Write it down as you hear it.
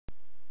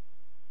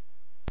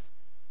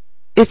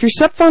If your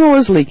SEP funnel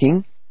is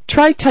leaking,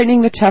 try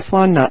tightening the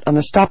Teflon nut on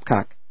the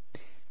stopcock.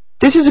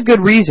 This is a good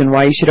reason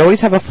why you should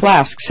always have a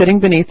flask sitting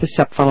beneath the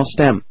SEP funnel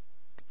stem.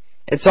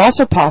 It's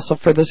also possible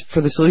for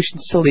the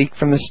solutions to leak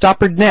from the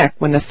stoppered neck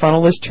when the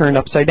funnel is turned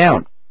upside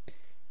down.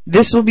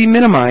 This will be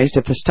minimized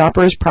if the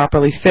stopper is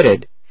properly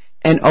fitted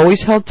and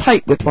always held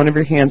tight with one of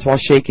your hands while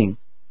shaking.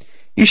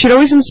 You should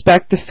always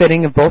inspect the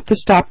fitting of both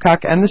the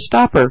stopcock and the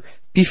stopper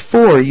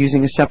before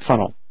using a SEP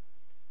funnel.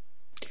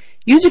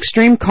 Use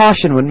extreme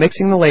caution when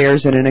mixing the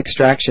layers in an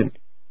extraction.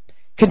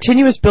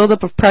 Continuous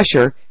buildup of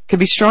pressure can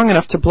be strong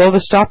enough to blow the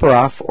stopper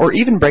off or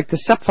even break the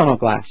SEP funnel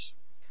glass.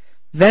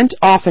 Vent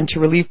often to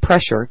relieve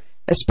pressure,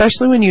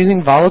 especially when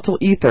using volatile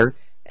ether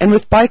and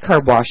with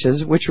bicarb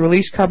washes, which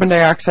release carbon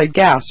dioxide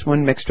gas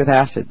when mixed with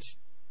acids.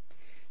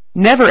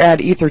 Never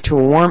add ether to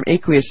a warm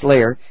aqueous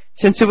layer,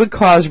 since it would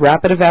cause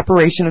rapid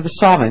evaporation of the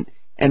solvent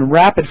and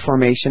rapid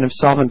formation of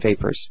solvent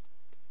vapors.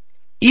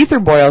 Ether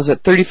boils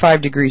at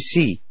 35 degrees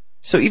C,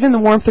 so even the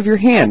warmth of your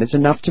hand is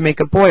enough to make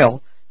a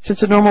boil,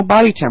 since a normal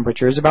body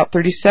temperature is about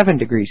 37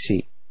 degrees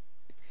C.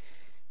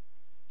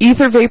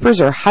 Ether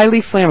vapors are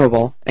highly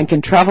flammable and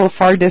can travel a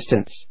far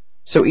distance,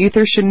 so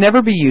ether should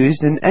never be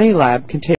used in any lab containing